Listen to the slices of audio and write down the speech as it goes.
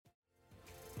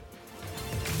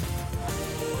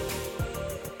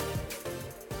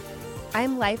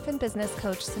I'm life and business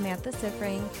coach Samantha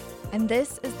Sifring, and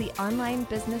this is the Online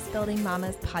Business Building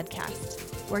Mamas podcast,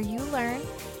 where you learn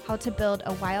how to build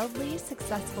a wildly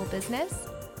successful business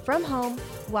from home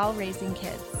while raising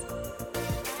kids.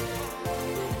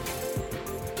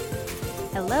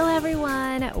 Hello,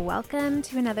 everyone. Welcome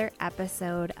to another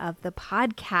episode of the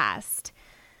podcast.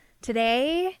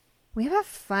 Today, we have a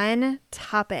fun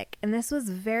topic, and this was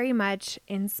very much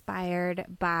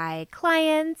inspired by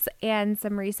clients and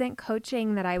some recent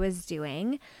coaching that I was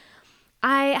doing.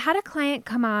 I had a client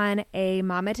come on a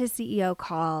Mama to CEO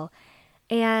call,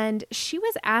 and she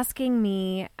was asking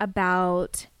me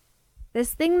about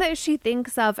this thing that she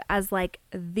thinks of as like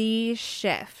the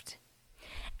shift.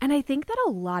 And I think that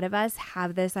a lot of us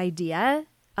have this idea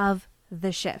of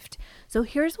the shift. So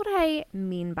here's what I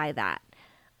mean by that.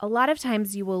 A lot of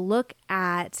times you will look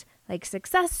at like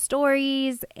success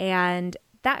stories and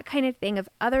that kind of thing of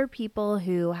other people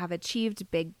who have achieved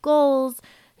big goals,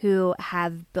 who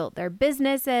have built their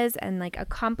businesses and like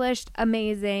accomplished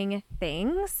amazing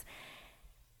things.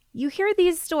 You hear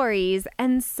these stories,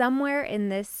 and somewhere in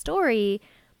this story,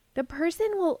 the person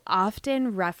will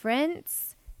often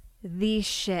reference the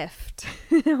shift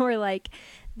or like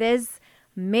this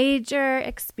major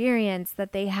experience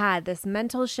that they had, this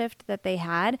mental shift that they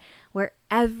had where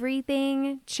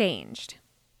everything changed.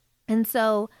 And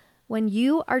so when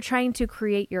you are trying to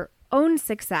create your own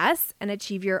success and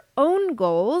achieve your own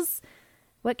goals,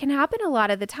 what can happen a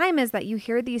lot of the time is that you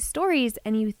hear these stories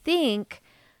and you think,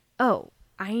 oh,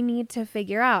 I need to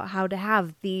figure out how to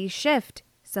have the shift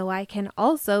so I can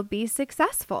also be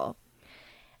successful.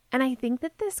 And I think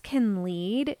that this can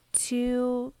lead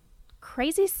to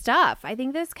crazy stuff. I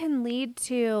think this can lead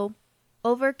to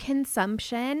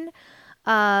overconsumption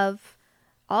of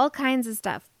all kinds of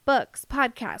stuff, books,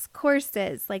 podcasts,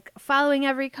 courses, like following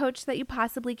every coach that you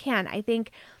possibly can. I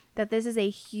think that this is a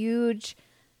huge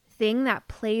thing that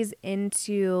plays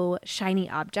into shiny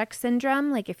object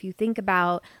syndrome. Like if you think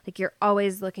about like you're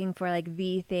always looking for like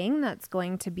the thing that's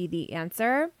going to be the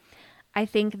answer. I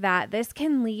think that this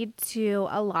can lead to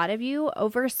a lot of you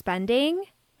overspending,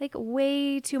 like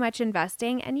way too much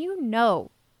investing. And you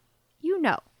know,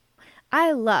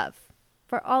 I love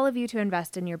for all of you to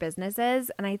invest in your businesses.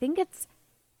 And I think it's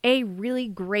a really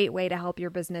great way to help your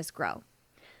business grow.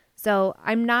 So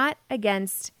I'm not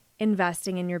against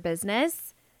investing in your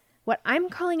business. What I'm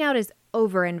calling out is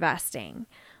over-investing,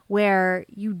 where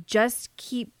you just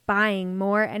keep buying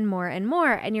more and more and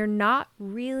more, and you're not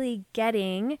really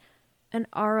getting an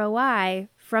ROI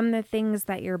from the things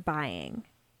that you're buying.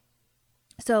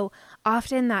 So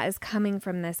often that is coming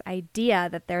from this idea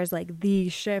that there's like the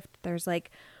shift, there's like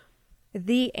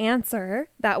the answer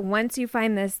that once you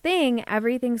find this thing,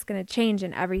 everything's going to change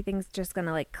and everything's just going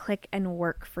to like click and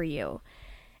work for you.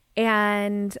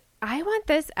 And I want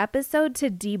this episode to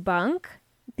debunk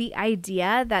the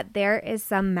idea that there is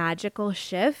some magical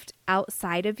shift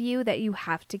outside of you that you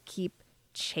have to keep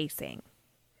chasing.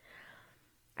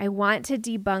 I want to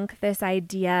debunk this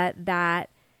idea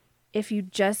that if you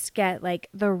just get like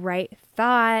the right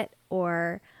thought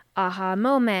or aha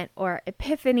moment or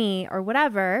epiphany or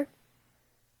whatever,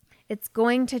 it's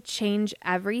going to change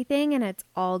everything and it's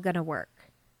all going to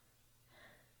work.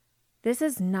 This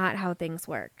is not how things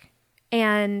work.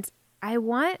 And I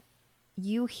want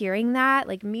you hearing that,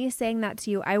 like me saying that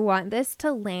to you, I want this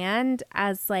to land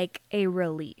as like a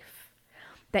relief.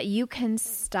 That you can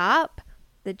stop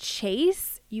the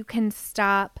chase, you can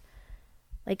stop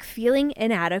like feeling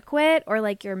inadequate or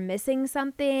like you're missing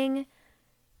something.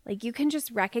 Like you can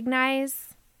just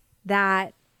recognize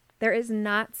that there is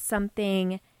not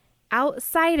something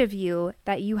outside of you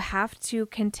that you have to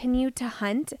continue to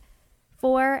hunt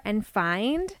for and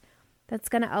find that's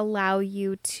going to allow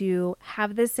you to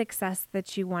have the success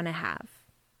that you want to have.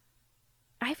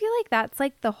 I feel like that's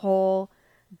like the whole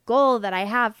goal that I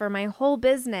have for my whole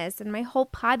business and my whole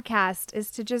podcast is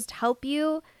to just help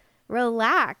you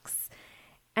relax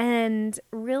and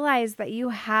realize that you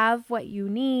have what you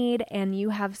need and you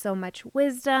have so much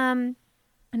wisdom.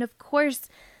 And of course,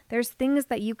 there's things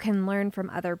that you can learn from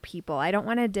other people. I don't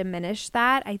want to diminish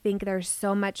that. I think there's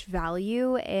so much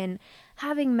value in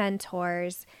having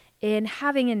mentors, in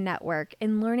having a network,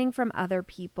 in learning from other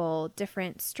people,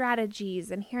 different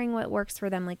strategies and hearing what works for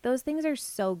them. Like those things are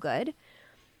so good.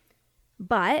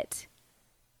 But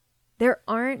there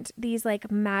aren't these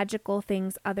like magical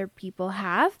things other people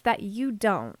have that you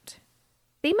don't.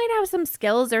 They might have some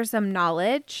skills or some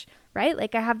knowledge, right?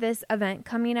 Like I have this event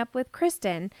coming up with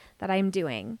Kristen that I'm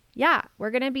doing. Yeah,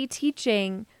 we're going to be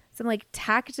teaching some like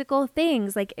tactical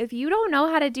things. Like if you don't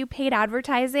know how to do paid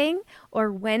advertising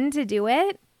or when to do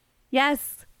it,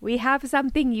 yes, We have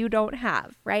something you don't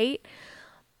have, right?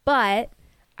 But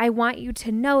I want you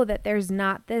to know that there's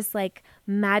not this like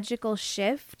magical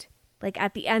shift, like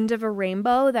at the end of a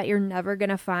rainbow that you're never going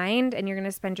to find and you're going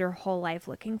to spend your whole life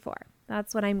looking for.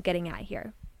 That's what I'm getting at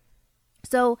here.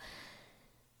 So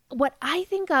what I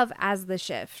think of as the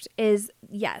shift is,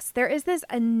 yes, there is this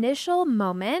initial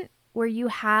moment where you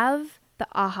have the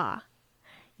aha.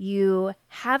 You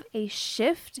have a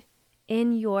shift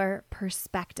in your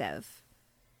perspective.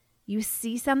 You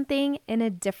see something in a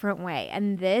different way.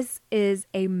 And this is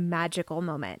a magical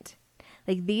moment.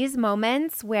 Like these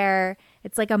moments where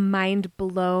it's like a mind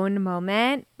blown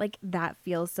moment, like that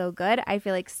feels so good. I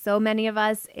feel like so many of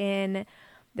us in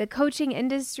the coaching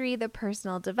industry, the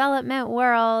personal development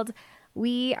world,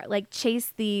 we like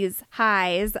chase these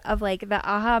highs of like the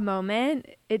aha moment.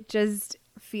 It just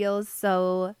feels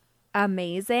so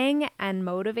amazing and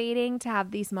motivating to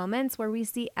have these moments where we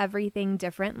see everything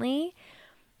differently.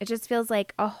 It just feels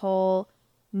like a whole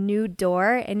new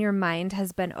door in your mind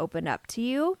has been opened up to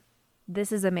you.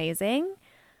 This is amazing.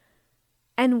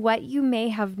 And what you may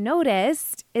have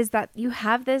noticed is that you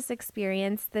have this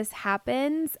experience, this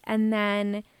happens, and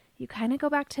then you kind of go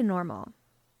back to normal.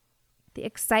 The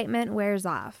excitement wears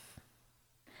off.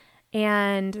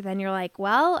 And then you're like,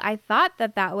 well, I thought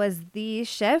that was the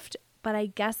shift, but I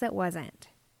guess it wasn't.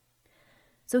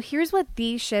 So here's what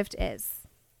the shift is.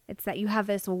 It's that you have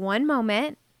this one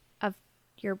moment of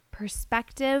your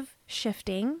perspective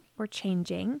shifting or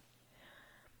changing.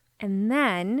 And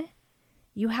then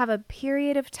you have a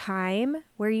period of time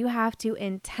where you have to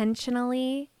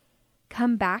intentionally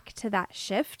come back to that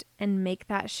shift and make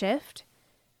that shift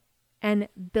and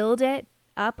build it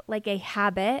up like a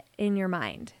habit in your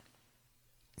mind.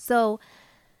 So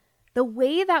the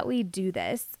way that we do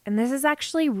this, and this is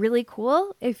actually really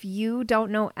cool if you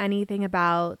don't know anything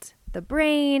about the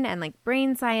brain and like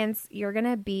brain science, you're going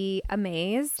to be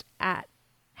amazed at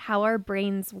how our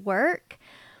brains work.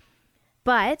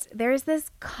 But there's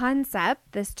this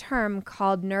concept, this term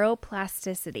called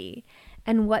neuroplasticity.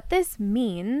 And what this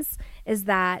means is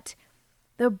that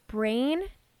the brain,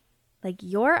 like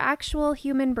your actual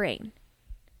human brain,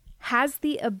 has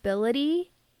the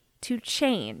ability to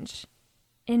change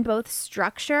in both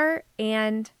structure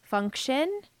and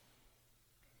function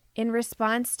in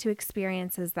response to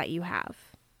experiences that you have.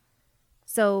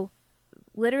 So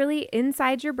literally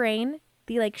inside your brain,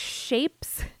 the like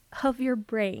shapes of your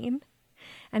brain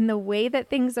and the way that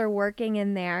things are working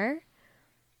in there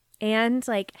and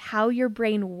like how your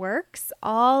brain works,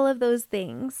 all of those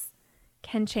things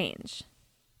can change.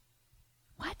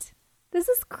 What? This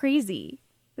is crazy.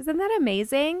 Isn't that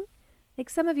amazing? Like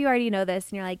some of you already know this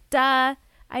and you're like, duh,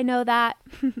 I know that.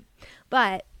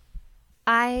 But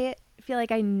I feel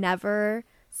like I never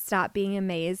stopped being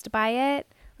amazed by it.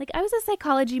 Like I was a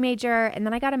psychology major and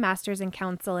then I got a master's in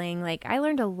counseling. Like I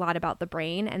learned a lot about the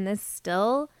brain and this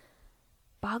still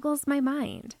boggles my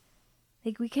mind.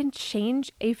 Like we can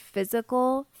change a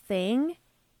physical thing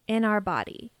in our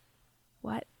body.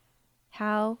 What?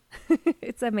 How?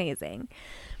 It's amazing.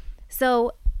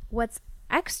 So what's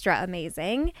extra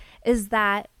amazing is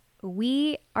that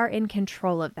we are in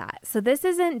control of that. So this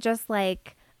isn't just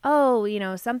like,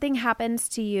 oh, something happens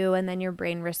to you and then your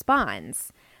brain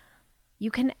responds. You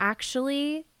can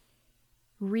actually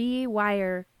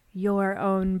rewire your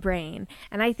own brain.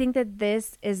 And I think that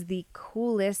this is the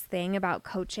coolest thing about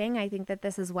coaching. I think that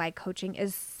this is why coaching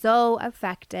is so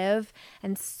effective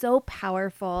and so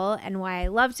powerful and why I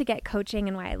love to get coaching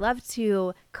and why I love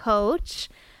to coach,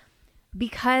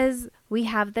 because we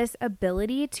have this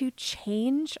ability to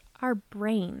change our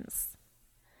brains.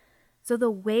 So the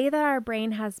way that our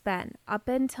brain has been up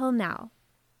until now,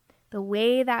 the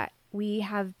way that we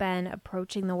have been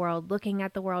approaching the world, looking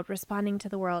at the world, responding to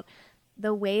the world,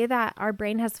 the way that our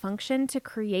brain has functioned to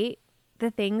create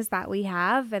the things that we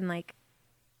have and like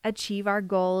achieve our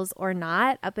goals or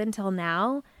not up until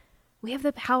now, we have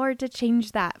the power to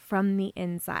change that from the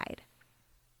inside.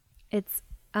 It's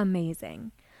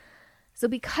amazing. So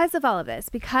because of all of this,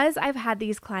 because I've had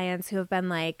these clients who have been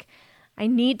like, I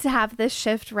need to have this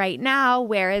shift right now.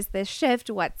 Where is this shift?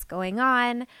 What's going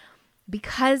on?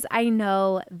 Because I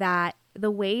know that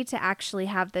the way to actually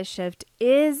have this shift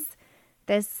is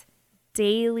this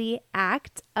daily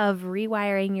act of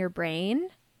rewiring your brain,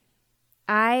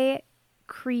 I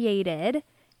created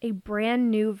a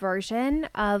brand new version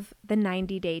of the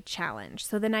 90-day challenge.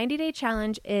 So the 90-day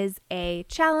challenge is a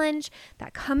challenge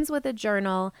that comes with a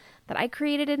journal that I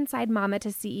created inside Mama to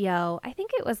CEO. I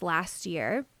think it was last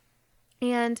year.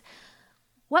 And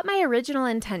what my original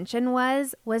intention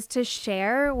was to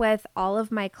share with all of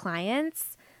my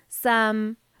clients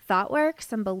some thought work,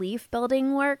 some belief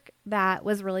building work that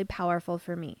was really powerful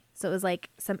for me. So it was like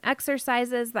some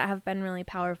exercises that have been really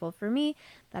powerful for me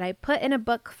that I put in a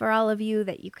book for all of you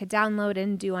that you could download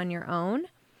and do on your own.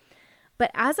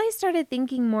 But as I started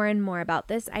thinking more and more about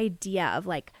this idea of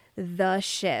like the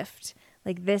shift,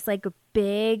 like this like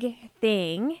big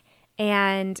thing,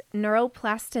 and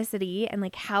neuroplasticity and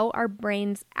like how our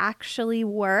brains actually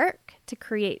work to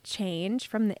create change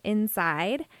from the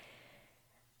inside,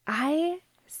 I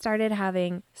started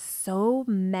having so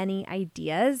many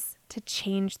ideas to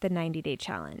change the 90-day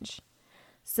challenge.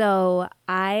 So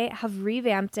I have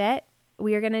revamped it.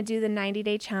 We are going to do the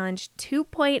 90-day challenge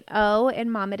 2.0 in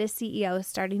Mama to CEO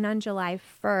starting on July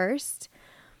 1st.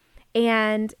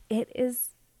 And it is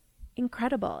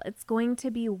incredible. It's going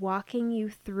to be walking you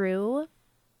through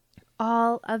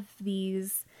all of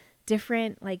these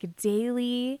different like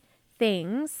daily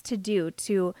things to do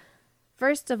to,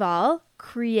 first of all,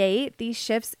 create these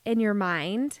shifts in your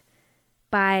mind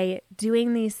by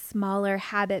doing these smaller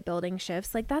habit building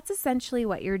shifts. Like that's essentially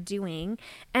what you're doing.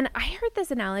 And I heard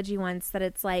this analogy once that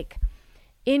it's like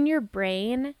in your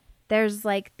brain, there's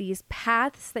like these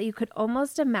paths that you could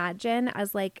almost imagine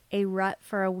as like a rut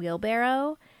for a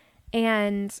wheelbarrow.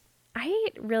 And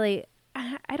I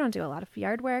don't do a lot of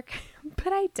yard work,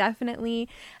 but I definitely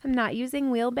am not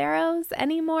using wheelbarrows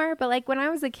anymore. But like when I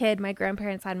was a kid, my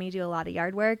grandparents had me do a lot of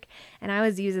yard work and I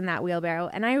was using that wheelbarrow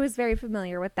and I was very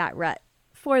familiar with that rut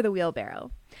for the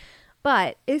wheelbarrow.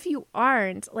 But if you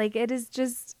aren't, like it is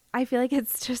just, I feel like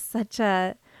it's just such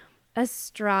a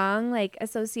strong like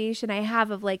association I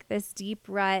have of like this deep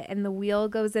rut and the wheel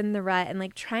goes in the rut and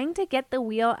like trying to get the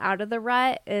wheel out of the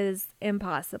rut is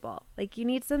impossible. Like you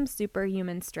need some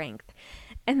superhuman strength.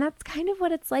 And that's kind of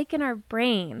what it's like in our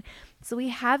brain. So we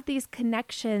have these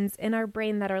connections in our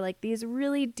brain that are like these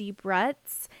really deep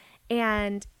ruts,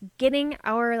 and getting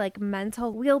our like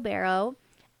mental wheelbarrow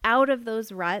out of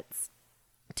those ruts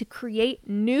to create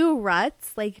new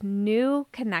ruts, like new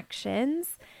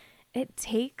connections, it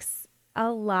takes a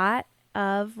lot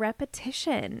of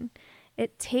repetition.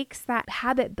 It takes that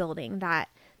habit building, that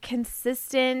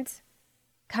consistent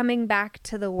coming back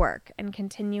to the work and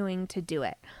continuing to do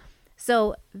it.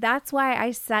 So that's why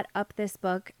I set up this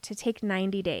book to take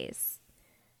 90 days.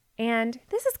 And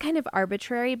this is kind of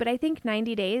arbitrary, but I think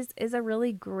 90 days is a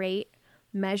really great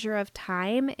measure of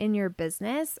time in your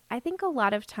business. I think a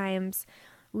lot of times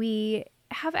we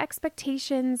have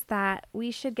expectations that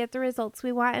we should get the results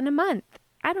we want in a month.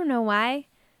 I don't know why.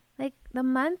 Like the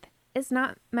month is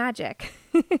not magic.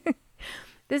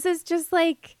 This is just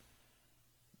like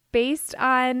based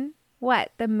on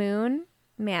what? The moon?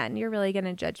 Man, you're really going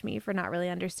to judge me for not really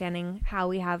understanding how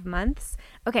we have months.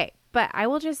 Okay, but I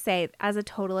will just say as a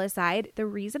total aside, the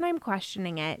reason I'm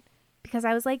questioning it, because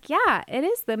I was like, yeah, it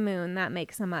is the moon that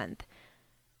makes a month.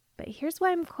 But here's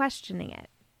why I'm questioning it.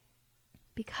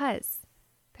 Because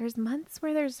there's months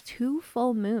where there's 2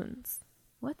 full moons.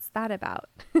 What's that about?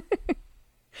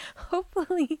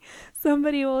 Hopefully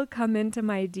somebody will come into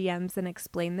my DMs and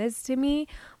explain this to me.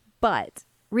 But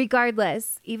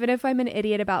regardless, even if I'm an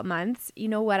idiot about months, you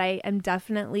know what I am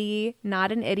definitely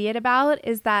not an idiot about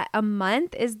is that a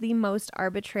month is the most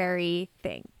arbitrary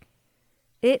thing.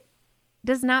 It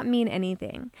does not mean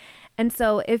anything. And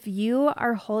so if you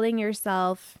are holding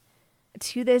yourself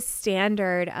to this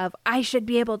standard of I should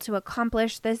be able to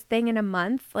accomplish this thing in a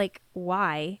month, like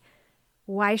why?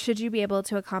 Why should you be able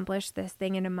to accomplish this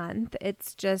thing in a month?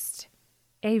 It's just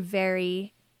a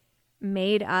very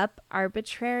made up,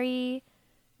 arbitrary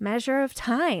measure of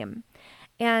time.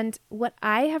 And what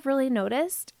I have really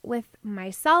noticed with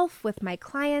myself, with my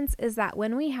clients, is that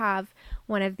when we have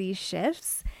one of these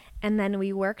shifts and then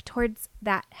we work towards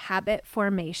that habit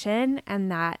formation and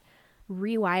that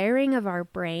rewiring of our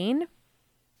brain,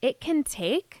 it can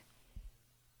take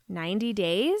 90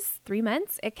 days, 3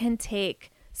 months. It can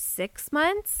take 6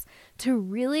 months to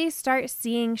really start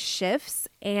seeing shifts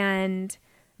and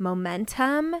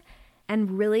momentum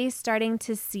and really starting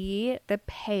to see the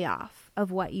payoff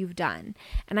of what you've done.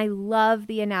 And I love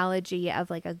the analogy of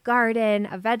like a garden,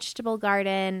 a vegetable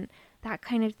garden, that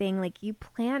kind of thing. Like you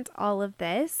plant all of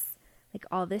this, like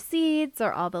all the seeds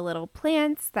or all the little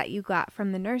plants that you got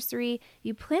from the nursery,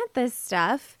 you plant this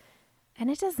stuff and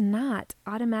it does not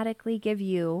automatically give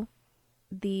you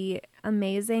the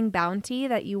amazing bounty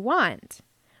that you want.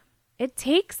 It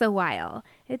takes a while.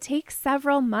 It takes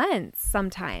several months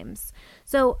sometimes.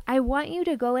 So I want you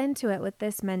to go into it with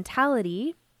this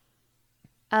mentality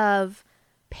of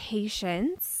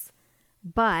patience,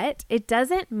 but it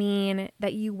doesn't mean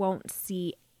that you won't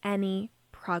see any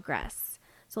progress.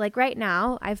 So like right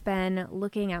now, I've been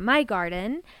looking at my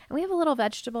garden, and we have a little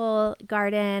vegetable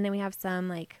garden, and we have some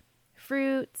like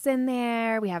fruits in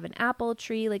there. We have an apple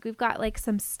tree. Like we've got like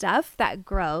some stuff that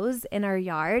grows in our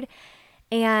yard.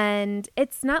 And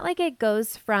it's not like it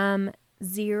goes from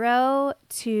 0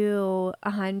 to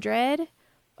 100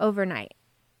 overnight,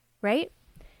 right?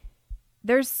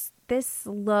 There's this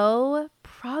slow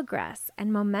progress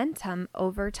and momentum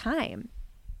over time.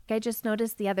 I just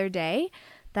noticed the other day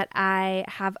that I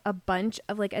have a bunch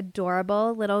of like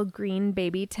adorable little green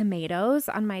baby tomatoes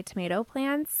on my tomato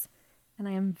plants, and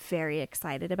I am very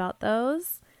excited about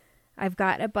those. I've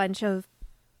got a bunch of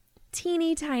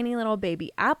teeny tiny little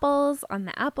baby apples on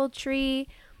the apple tree.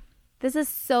 This is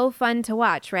so fun to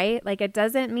watch, right? Like it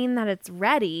doesn't mean that it's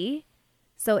ready.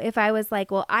 So if I was like,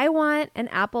 well, I want an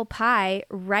apple pie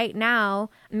right now,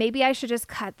 maybe I should just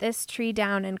cut this tree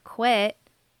down and quit.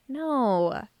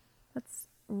 No, that's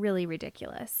really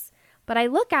ridiculous. But I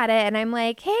look at it and I'm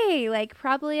like, hey, like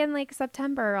probably in like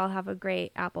September, I'll have a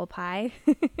great apple pie,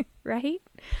 right?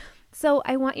 So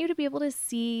I want you to be able to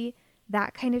see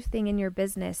that kind of thing in your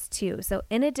business too. So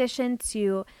in addition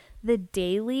to the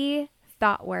daily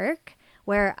thought work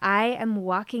where I am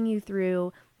walking you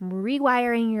through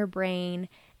rewiring your brain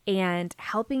and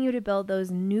helping you to build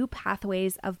those new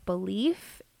pathways of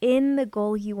belief in the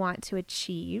goal you want to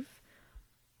achieve,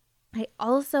 I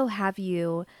also have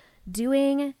you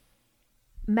doing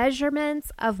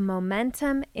measurements of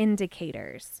momentum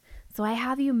indicators. So I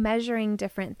have you measuring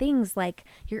different things like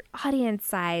your audience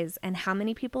size and how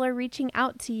many people are reaching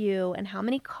out to you and how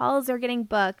many calls are getting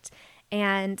booked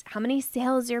and how many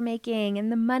sales you're making and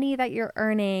the money that you're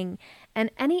earning and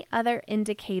any other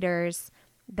indicators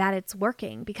that it's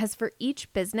working. Because for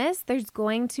each business, there's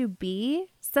going to be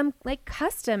some like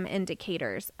custom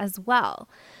indicators as well.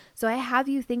 So I have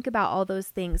you think about all those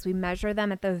things. We measure them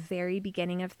at the very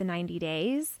beginning of the 90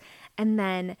 days, and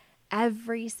then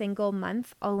every single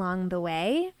month along the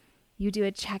way, you do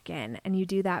a check-in and you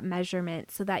do that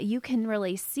measurement so that you can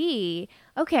really see,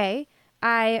 okay,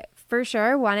 I for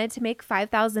sure wanted to make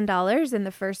 $5,000 in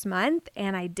the first month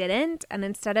and I didn't. And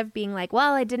instead of being like,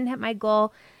 well, I didn't hit my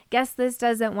goal, guess this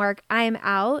doesn't work, I'm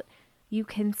out, you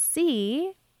can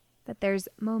see that there's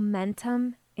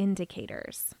momentum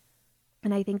indicators.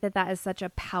 And I think that that is such a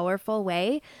powerful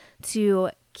way to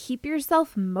keep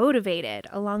yourself motivated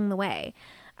along the way.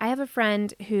 I have a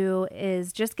friend who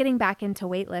is just getting back into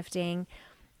weightlifting,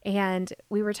 and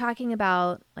we were talking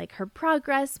about like her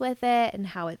progress with it and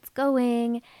how it's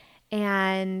going.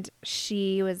 And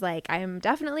she was like, I'm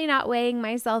definitely not weighing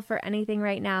myself for anything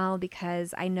right now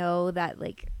because I know that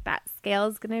like that scale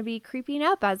is going to be creeping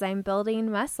up as I'm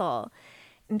building muscle.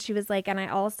 And she was like, and I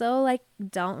also like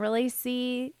don't really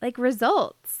see like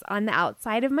results on the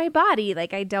outside of my body.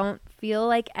 Like I don't feel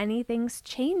like anything's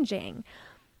changing.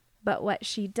 But what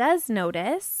she does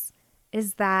notice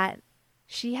is that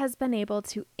she has been able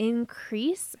to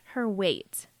increase her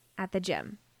weight at the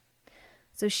gym.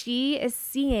 So she is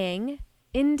seeing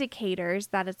indicators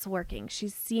that it's working.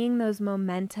 She's seeing those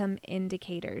momentum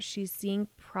indicators. She's seeing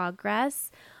progress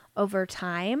over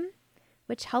time,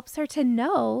 which helps her to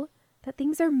know that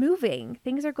things are moving,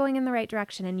 things are going in the right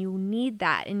direction, and you need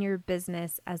that in your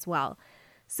business as well.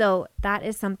 So that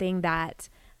is something that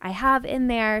I have in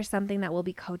there, something that we'll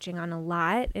be coaching on a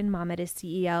lot in Mama to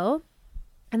CEO.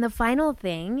 And the final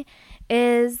thing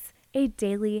is a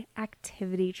daily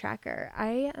activity tracker.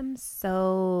 I am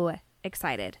so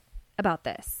excited about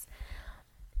this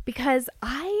because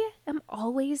I am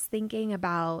always thinking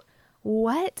about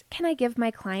what can I give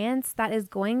my clients that is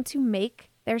going to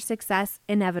make their success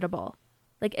inevitable.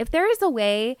 Like if there is a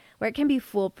way where it can be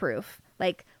foolproof,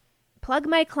 like plug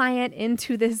my client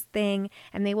into this thing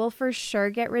and they will for sure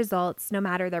get results no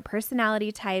matter their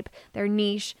personality type, their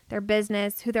niche, their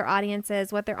business, who their audience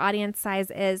is, what their audience size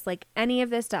is, like any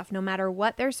of this stuff, no matter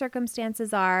what their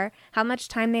circumstances are, how much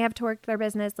time they have to work their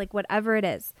business, like whatever it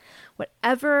is,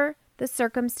 whatever the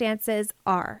circumstances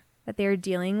are that they're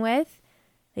dealing with,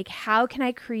 like how can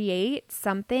I create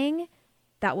something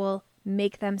that will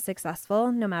make them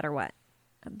successful no matter what?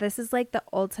 This is like the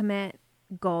ultimate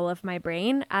goal of my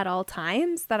brain at all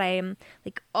times, that I am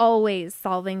like always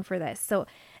solving for this. So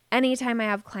anytime I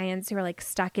have clients who are like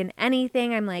stuck in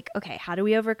anything, I'm like, okay, how do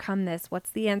we overcome this?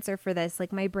 What's the answer for this?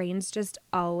 Like my brain's just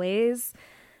always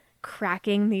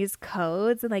cracking these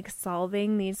codes and like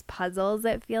solving these puzzles,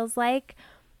 it feels like,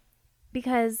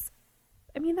 because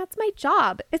I mean, that's my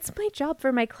job. It's my job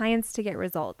for my clients to get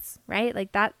results, right?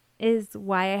 Like that is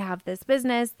why I have this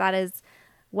business. That is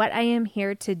what I am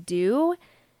here to do,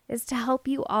 is to help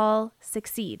you all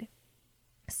succeed.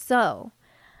 So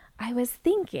I was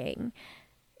thinking,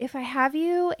 if I have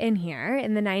you in here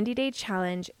in the 90-day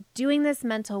challenge doing this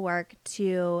mental work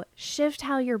to shift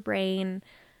how your brain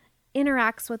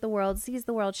interacts with the world, sees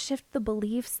the world, shift the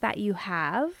beliefs that you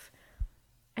have,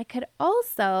 I could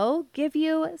also give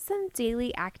you some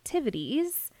daily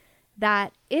activities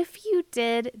that if you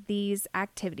did these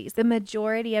activities the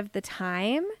majority of the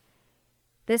time,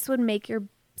 this would make your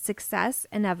success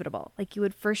inevitable. Like you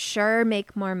would for sure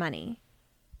make more money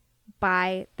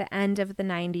by the end of the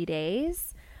 90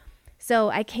 days. So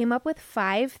I came up with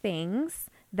 5 things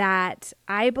that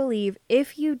I believe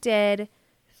if you did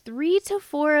 3 to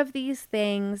 4 of these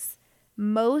things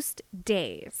most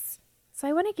days. So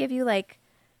I want to give you like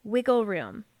wiggle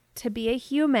room to be a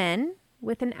human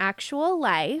with an actual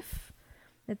life.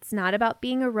 It's not about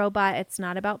being a robot. It's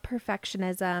not about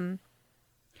perfectionism,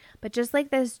 but just like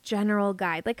this general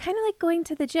guide, like kind of like going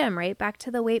to the gym, right? Back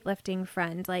to the weightlifting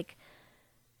friend, like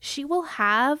she will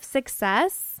have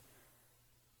success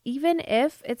even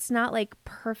if it's not like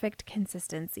perfect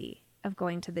consistency of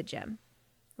going to the gym,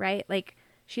 right? Like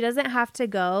she doesn't have to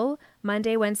go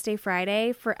Monday, Wednesday,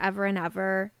 Friday forever and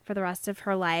ever for the rest of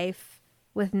her life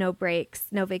with no breaks,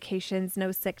 no vacations,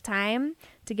 no sick time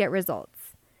to get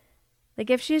results.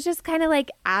 Like if she's just kind of like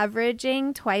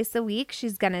averaging twice a week,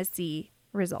 she's going to see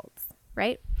results,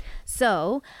 right?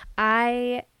 So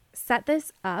I set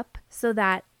this up so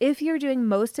that if you're doing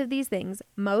most of these things,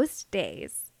 most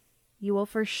days, you will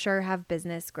for sure have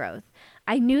business growth.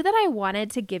 I knew that I wanted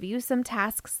to give you some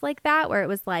tasks like that where it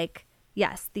was like,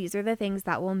 yes, these are the things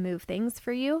that will move things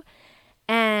for you.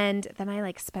 And then I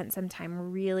like spent some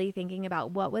time really thinking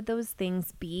about what would those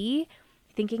things be,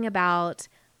 thinking about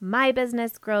my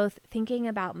business growth, thinking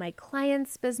about my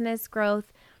clients' business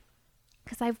growth,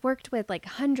 because I've worked with like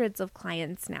hundreds of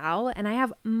clients now, and I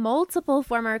have multiple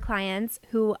former clients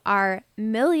who are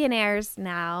millionaires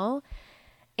now.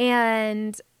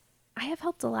 And I have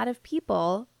helped a lot of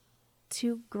people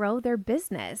to grow their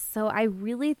business. So I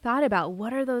really thought about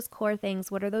what are those core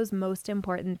things? What are those most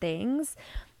important things?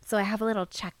 So I have a little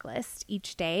checklist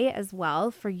each day as well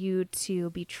for you to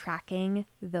be tracking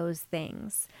those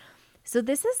things. So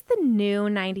this is the new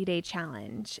 90-day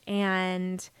challenge,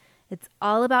 and it's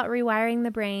all about rewiring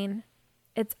the brain.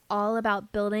 It's all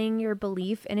about building your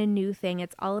belief in a new thing.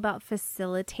 It's all about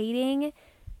facilitating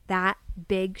that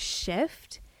big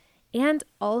shift and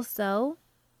also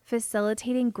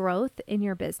facilitating growth in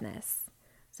your business.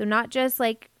 So not just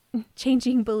like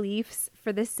changing beliefs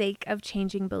for the sake of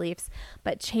changing beliefs,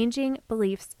 but changing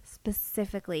beliefs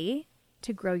specifically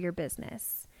to grow your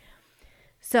business.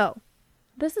 So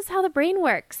this is how the brain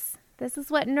works. This is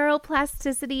what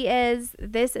neuroplasticity is.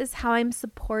 This is how I'm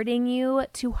supporting you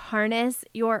to harness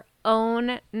your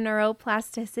own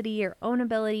neuroplasticity, your own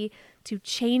ability to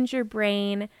change your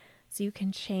brain so you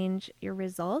can change your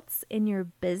results in your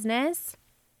business.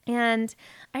 And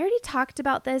I already talked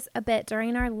about this a bit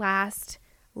during our last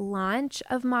launch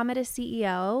of Mama to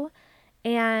CEO.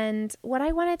 And what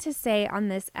I wanted to say on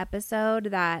this episode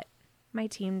that my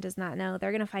team does not know,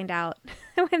 they're going to find out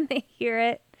when they hear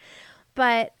it.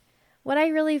 But what I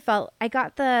really felt, I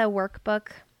got the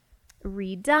workbook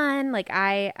redone. Like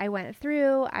I went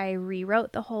through, I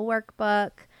rewrote the whole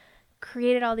workbook,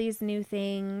 created all these new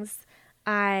things.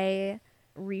 I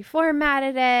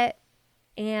reformatted it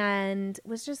and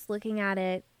was just looking at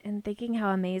it and thinking how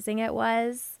amazing it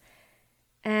was.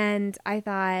 And I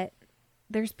thought,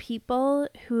 there's people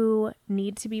who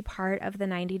need to be part of the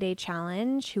 90-day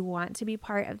challenge, who want to be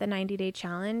part of the 90-day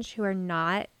challenge, who are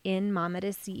not in Mama to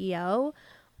CEO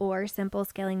or Simple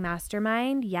Scaling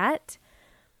Mastermind yet,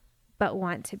 but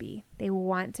want to be. They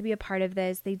want to be a part of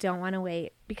this. They don't want to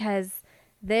wait, because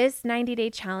this 90-day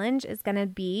challenge is going to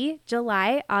be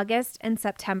July, August, and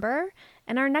September,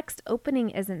 and our next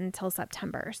opening isn't until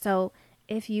September. So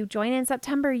if you join in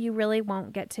September, you really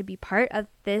won't get to be part of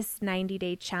this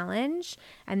 90-day challenge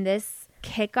and this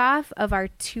kickoff of our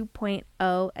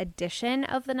 2.0 edition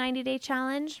of the 90-day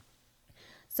challenge.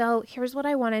 So here's what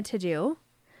I wanted to do.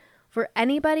 For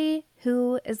anybody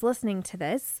who is listening to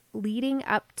this leading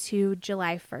up to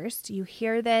July 1st, you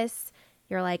hear this,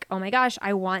 you're like, oh my gosh,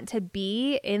 I want to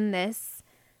be in this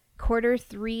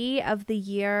Q3 of the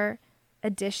year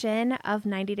edition of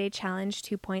 90-day challenge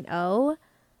 2.0.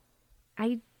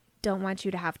 I don't want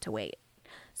you to have to wait.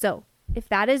 So if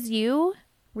that is you,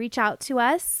 reach out to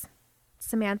us,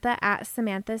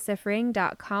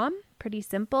 Samantha@SamanthaSiffering.com. Pretty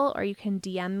simple. Or you can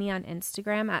DM me on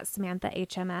Instagram at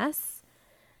SamanthaHMS.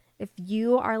 If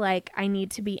you are like, I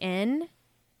need to be in,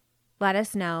 let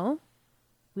us know.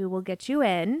 We will get you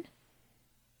in.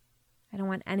 I don't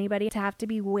want anybody to have to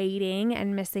be waiting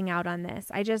and missing out on this.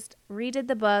 I just redid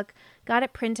the book, got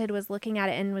it printed, was looking at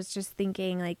it and was just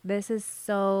thinking like, this is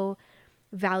so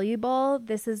valuable.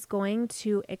 This is going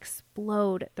to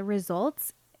explode the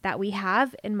results that we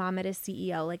have in Mama to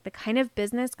CEO, like the kind of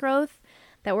business growth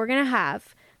that we're going to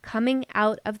have coming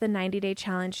out of the 90-day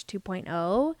challenge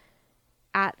 2.0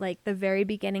 at like the very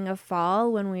beginning of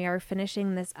fall when we are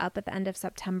finishing this up at the end of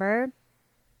September.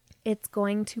 It's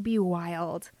going to be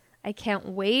wild. I can't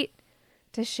wait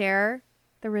to share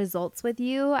the results with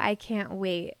you. I can't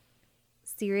wait.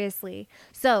 Seriously.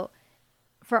 So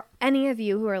for any of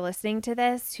you who are listening to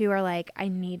this who are like, I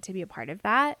need to be a part of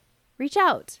that, reach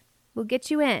out. We'll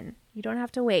get you in. You don't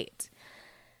have to wait.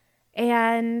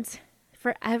 And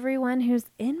for everyone who's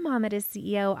in Mama to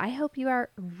CEO, I hope you are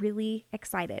really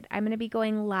excited. I'm going to be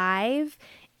going live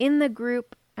in the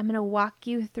group. I'm going to walk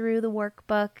you through the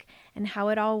workbook and how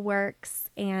it all works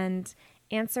and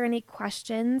answer any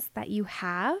questions that you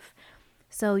have.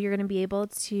 So you're going to be able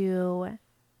to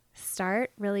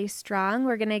start really strong.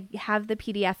 We're going to have the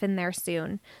PDF in there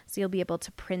soon. So you'll be able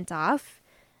to print off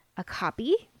a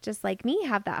copy, just like me,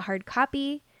 have that hard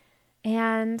copy.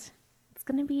 And it's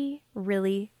going to be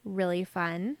really, really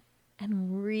fun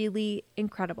and really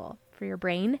incredible for your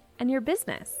brain and your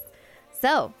business.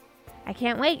 So I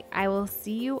can't wait. I will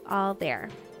see you all there.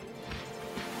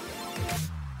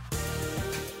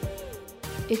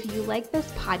 If you like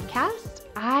this podcast,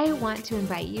 I want to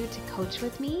invite you to coach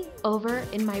with me over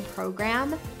in my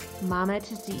program, Mama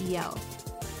to CEO.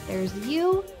 There's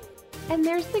you, and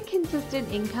there's the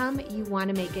consistent income you want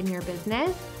to make in your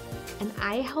business, and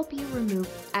I help you remove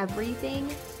everything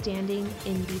standing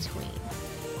in between.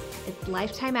 It's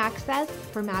lifetime access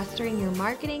for mastering your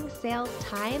marketing, sales,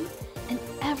 time, and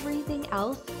everything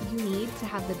else you need to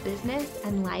have the business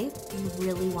and life you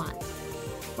really want.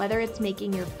 Whether it's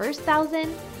making your first 1,000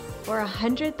 or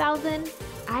 100,000,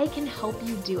 I can help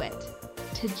you do it.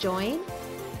 To join,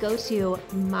 go to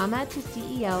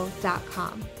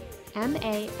mamatoceo.com,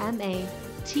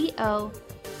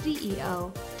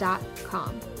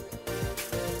 mamatoceo.com.